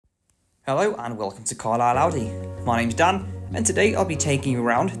Hello and welcome to Carlisle Audi. My name's Dan and today I'll be taking you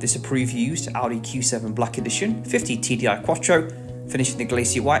around this approved used Audi Q7 Black Edition 50 TDI Quattro, finished in the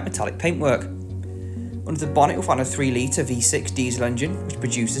glacier white metallic paintwork. Under the bonnet you'll find a 3 litre V6 diesel engine which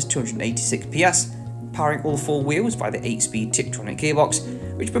produces 286 PS, powering all 4 wheels by the 8-speed tiptronic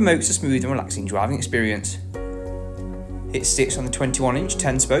gearbox, which promotes a smooth and relaxing driving experience. It sits on the 21-inch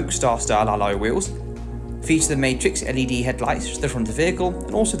 10-spoke star-style alloy wheels, features the Matrix LED headlights to the front of the vehicle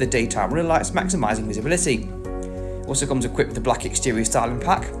and also the daytime running lights maximising visibility. It also comes equipped with a black exterior styling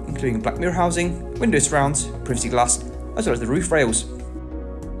pack, including black mirror housing, window surrounds, privacy glass, as well as the roof rails.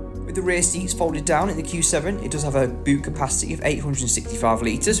 With the rear seats folded down in the Q7, it does have a boot capacity of 865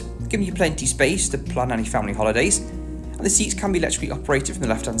 litres, giving you plenty of space to plan any family holidays, and the seats can be electrically operated from the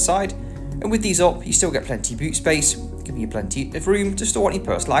left hand side, and with these up you still get plenty of boot space, giving you plenty of room to store any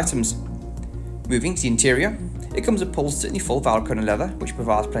personal items. Moving to the interior, it comes upholstered in full Velcro leather, which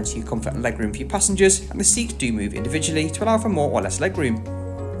provides plenty of comfort and legroom for your passengers, and the seats do move individually to allow for more or less legroom.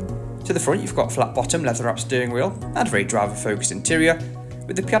 To the front you've got a flat bottom leather wrapped steering wheel and a very driver focused interior,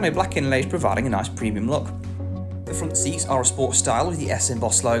 with the piano black inlays providing a nice premium look. The front seats are a sports style with the S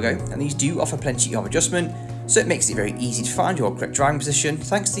embossed logo, and these do offer plenty of adjustment, so it makes it very easy to find your correct driving position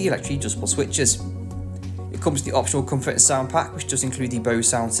thanks to the electrically adjustable switches. It comes with the optional comfort and sound pack, which does include the Bose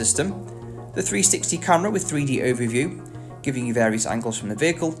sound system, the 360 camera with 3D overview, giving you various angles from the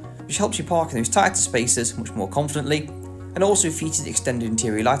vehicle, which helps you park in those tighter spaces much more confidently, and also features the extended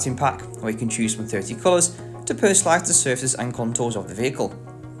interior lighting pack, where you can choose from 30 colours to personalise the surfaces and contours of the vehicle.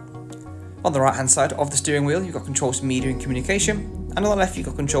 On the right hand side of the steering wheel you've got controls for media and communication, and on the left you've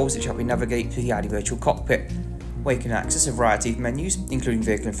got controls that help you navigate through the Audi virtual cockpit, where you can access a variety of menus including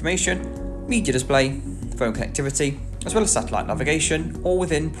vehicle information, media display, phone connectivity, as well as satellite navigation, all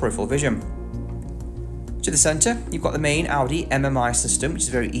within peripheral vision. To the centre, you've got the main Audi MMI system, which is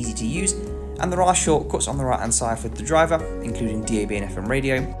very easy to use, and there are shortcuts on the right hand side for the driver, including DAB and FM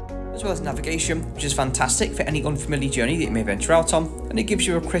radio, as well as navigation, which is fantastic for any unfamiliar journey that you may venture out on, and it gives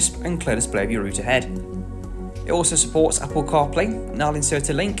you a crisp and clear display of your route ahead. It also supports Apple CarPlay, and I'll insert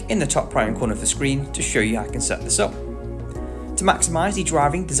a link in the top right hand corner of the screen to show you how you can set this up. To maximise the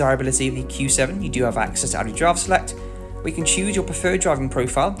driving desirability of the Q7, you do have access to Audi Drive Select, where you can choose your preferred driving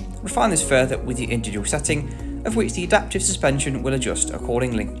profile, refine this further with the individual setting, of which the adaptive suspension will adjust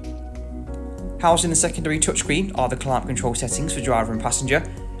accordingly. Housed in the secondary touchscreen are the climate control settings for driver and passenger,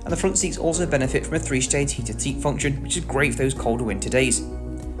 and the front seats also benefit from a 3-stage heated seat function, which is great for those colder winter days.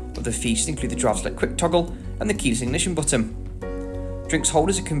 Other features include the Drive Select quick toggle and the keyless ignition button. Drinks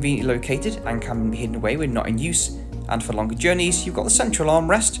holders are conveniently located and can be hidden away when not in use, and for longer journeys you've got the central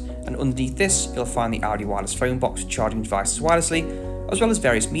armrest, and underneath this you'll find the Audi wireless phone box for charging devices wirelessly, as well as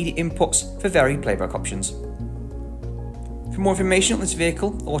various media inputs for varied playback options. For more information on this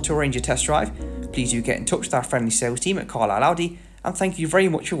vehicle or to arrange a test drive, please do get in touch with our friendly sales team at Carlisle Audi, and thank you very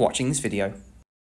much for watching this video.